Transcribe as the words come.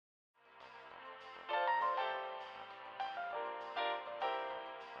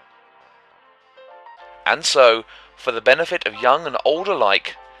And so, for the benefit of young and old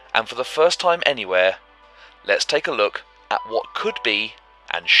alike, and for the first time anywhere, let's take a look at what could be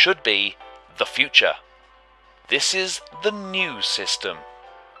and should be the future. This is the new system.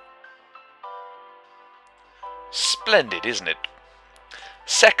 Splendid, isn't it?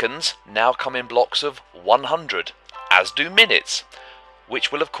 Seconds now come in blocks of 100, as do minutes,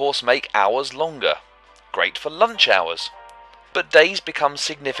 which will of course make hours longer. Great for lunch hours. But days become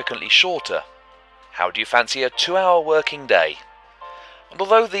significantly shorter. How do you fancy a 2-hour working day? And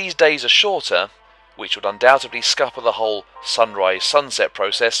although these days are shorter, which would undoubtedly scupper the whole sunrise-sunset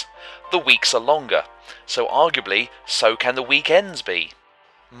process, the weeks are longer, so arguably so can the weekends be.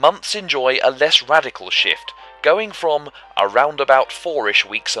 Months enjoy a less radical shift, going from around about 4-ish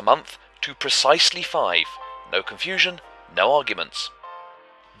weeks a month to precisely 5. No confusion, no arguments.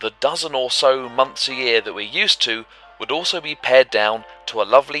 The dozen or so months a year that we're used to would also be pared down to a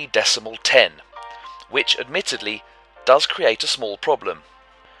lovely decimal 10, which admittedly does create a small problem.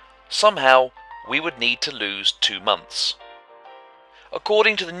 Somehow, we would need to lose 2 months.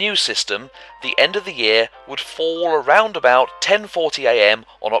 According to the new system, the end of the year would fall around about 10:40 AM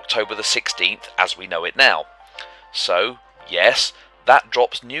on October the 16th, as we know it now. So, yes, that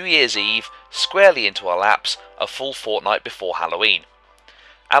drops New Year's Eve squarely into our laps a full fortnight before Halloween.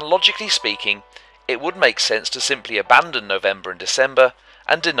 And logically speaking, it would make sense to simply abandon November and December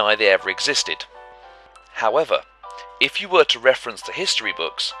and deny they ever existed. However, if you were to reference the history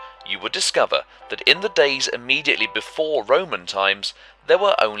books, you would discover that in the days immediately before Roman times, there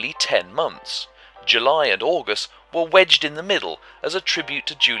were only 10 months. July and August were wedged in the middle as a tribute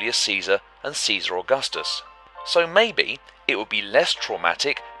to Julius Caesar and Caesar Augustus. So maybe it would be less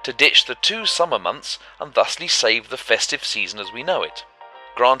traumatic to ditch the 2 summer months and thusly save the festive season as we know it.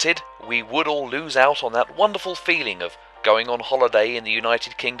 Granted, we would all lose out on that wonderful feeling of going on holiday in the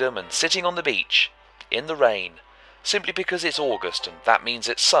United Kingdom and sitting on the beach, in the rain, simply because it's August and that means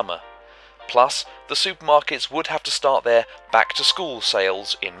it's summer. Plus, the supermarkets would have to start their back-to-school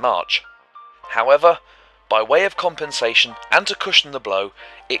sales in March. However, by way of compensation and to cushion the blow,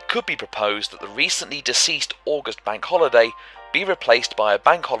 it could be proposed that the recently deceased August bank holiday be replaced by a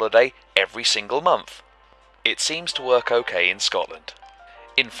bank holiday every single month. It seems to work okay in Scotland.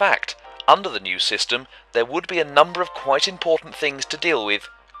 In fact, under the new system, there would be a number of quite important things to deal with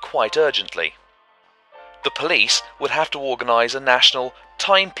quite urgently. The police would have to organise a national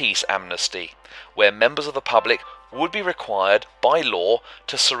timepiece amnesty, where members of the public would be required by law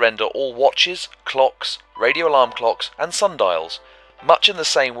to surrender all watches, clocks, radio alarm clocks and sundials, much in the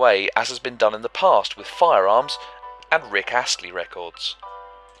same way as has been done in the past with firearms and Rick Astley records.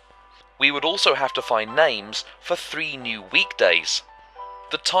 We would also have to find names for 3 new weekdays.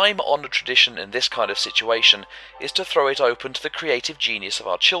 The time-honoured tradition in this kind of situation is to throw it open to the creative genius of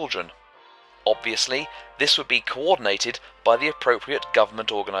our children. Obviously, this would be coordinated by the appropriate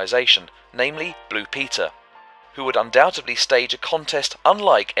government organisation, namely Blue Peter, who would undoubtedly stage a contest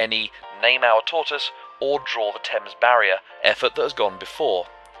unlike any Name Our Tortoise or Draw the Thames Barrier effort that has gone before.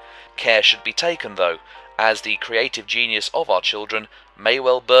 Care should be taken though, as the creative genius of our children may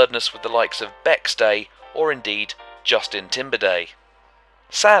well burden us with the likes of Beck's Day or indeed Justin Timber Day.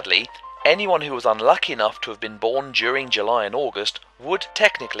 Sadly, anyone who was unlucky enough to have been born during July and August would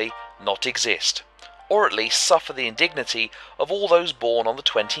technically not exist, or at least suffer the indignity of all those born on the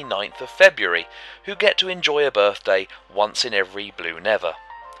 29th of February, who get to enjoy a birthday once in every blue never.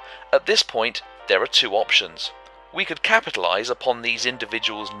 At this point, there are 2 options. We could capitalise upon these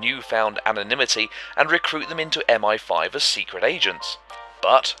individuals' newfound anonymity and recruit them into MI5 as secret agents.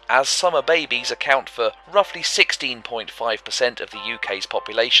 But, as summer babies account for roughly 16.5% of the UK's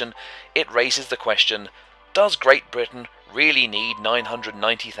population, it raises the question, does Great Britain really need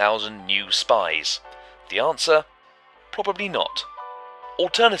 990,000 new spies? The answer? Probably not.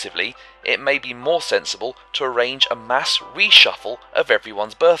 Alternatively, it may be more sensible to arrange a mass reshuffle of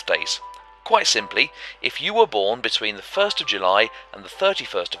everyone's birthdays. Quite simply, if you were born between the 1st of July and the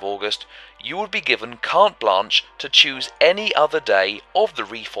 31st of August, you would be given carte blanche to choose any other day of the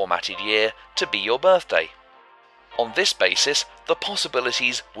reformatted year to be your birthday. On this basis, the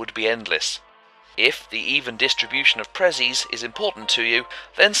possibilities would be endless. If the even distribution of prezzies is important to you,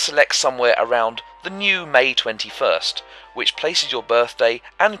 then select somewhere around the new May 21st, which places your birthday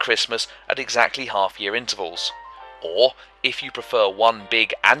and Christmas at exactly half-year intervals. Or, if you prefer one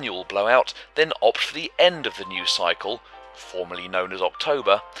big annual blowout, then opt for the end of the new cycle, formerly known as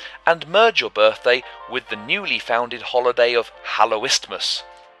October, and merge your birthday with the newly founded holiday of Hallowismus.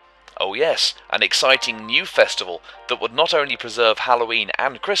 Oh yes, an exciting new festival that would not only preserve Halloween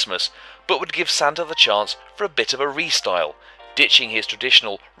and Christmas, but would give Santa the chance for a bit of a restyle, ditching his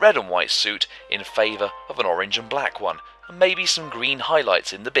traditional red and white suit in favour of an orange and black one, and maybe some green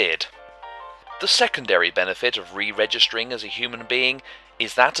highlights in the beard. The secondary benefit of re-registering as a human being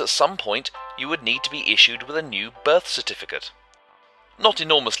is that at some point you would need to be issued with a new birth certificate. Not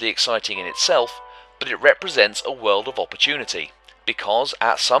enormously exciting in itself, but it represents a world of opportunity, because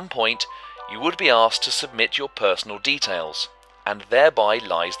at some point you would be asked to submit your personal details, and thereby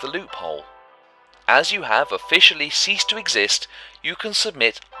lies the loophole. As you have officially ceased to exist, you can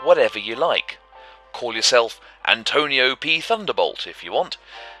submit whatever you like. Call yourself Antonio P. Thunderbolt if you want.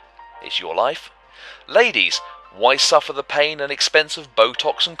 It's your life. Ladies, why suffer the pain and expense of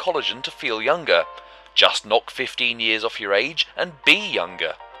Botox and collagen to feel younger? Just knock 15 years off your age and be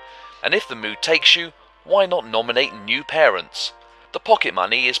younger. And if the mood takes you, why not nominate new parents? The pocket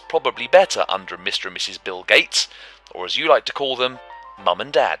money is probably better under Mr. and Mrs. Bill Gates, or as you like to call them, Mum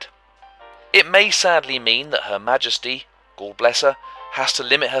and Dad. It may sadly mean that Her Majesty, God bless her, has to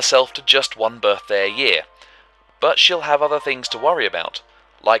limit herself to just one birthday a year, but she'll have other things to worry about,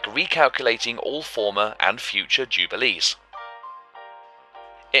 like recalculating all former and future jubilees.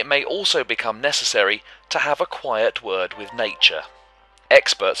 It may also become necessary to have a quiet word with nature.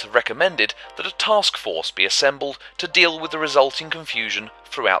 Experts have recommended that a task force be assembled to deal with the resulting confusion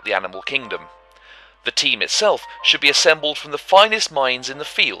throughout the animal kingdom. The team itself should be assembled from the finest minds in the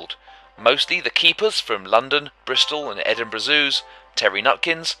field, mostly the keepers from London, Bristol and Edinburgh Zoos, Terry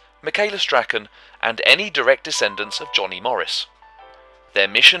Nutkins, Michaela Strachan and any direct descendants of Johnny Morris. Their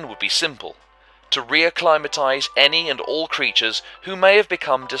mission would be simple: to reacclimatise any and all creatures who may have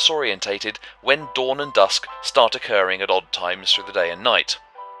become disorientated when dawn and dusk start occurring at odd times through the day and night.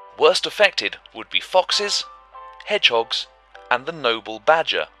 Worst affected would be foxes, hedgehogs, and the noble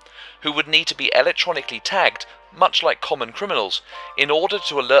badger, who would need to be electronically tagged, much like common criminals, in order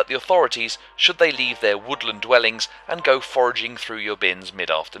to alert the authorities should they leave their woodland dwellings and go foraging through your bins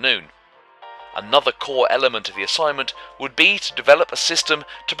mid-afternoon. Another core element of the assignment would be to develop a system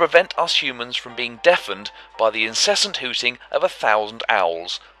to prevent us humans from being deafened by the incessant hooting of 1,000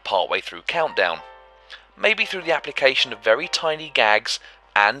 owls partway through countdown, maybe through the application of very tiny gags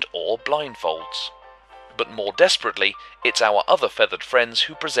and or blindfolds. But more desperately, it's our other feathered friends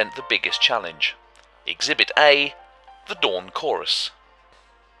who present the biggest challenge. Exhibit A, the Dawn Chorus.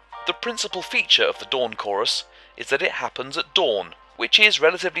 The principal feature of the Dawn Chorus is that it happens at dawn, which is,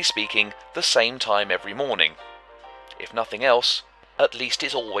 relatively speaking, the same time every morning. If nothing else, at least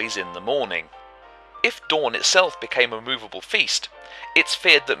it's always in the morning. If dawn itself became a movable feast, it's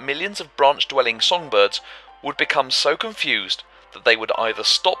feared that millions of branch-dwelling songbirds would become so confused that they would either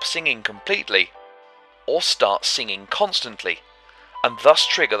stop singing completely or start singing constantly, and thus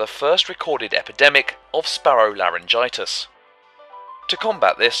trigger the first recorded epidemic of sparrow laryngitis. To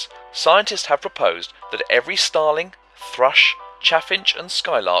combat this, scientists have proposed that every starling, thrush, chaffinch and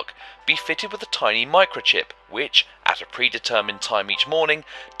skylark be fitted with a tiny microchip which, at a predetermined time each morning,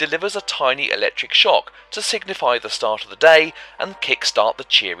 delivers a tiny electric shock to signify the start of the day and kick-start the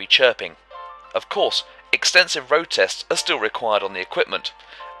cheery chirping. Of course, extensive road tests are still required on the equipment,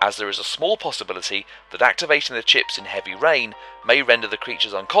 as there is a small possibility that activating the chips in heavy rain may render the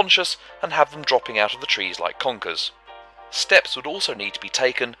creatures unconscious and have them dropping out of the trees like conkers. Steps would also need to be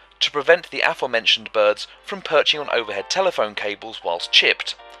taken to prevent the aforementioned birds from perching on overhead telephone cables whilst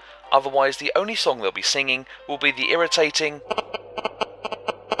chipped. Otherwise, the only song they'll be singing will be the irritating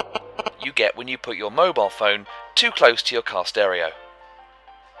you get when you put your mobile phone too close to your car stereo.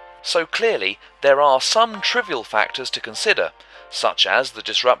 So clearly, there are some trivial factors to consider, such as the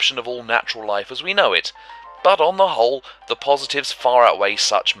disruption of all natural life as we know it, but on the whole, the positives far outweigh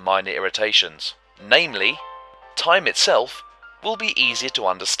such minor irritations. Namely, time itself will be easier to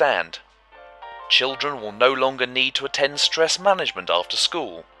understand. Children will no longer need to attend stress management after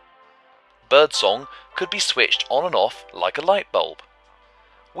school. Birdsong could be switched on and off like a light bulb.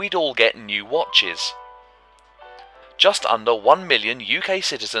 We'd all get new watches. Just under 1 million UK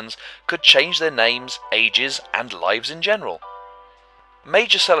citizens could change their names, ages and lives in general.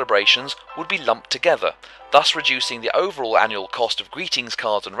 Major celebrations would be lumped together, thus reducing the overall annual cost of greetings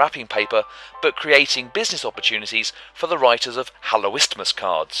cards and wrapping paper, but creating business opportunities for the writers of Hallowismas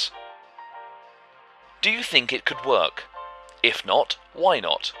cards. Do you think it could work? If not, why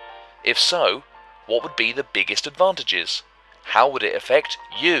not? If so, what would be the biggest advantages? How would it affect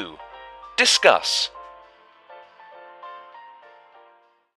you? Discuss!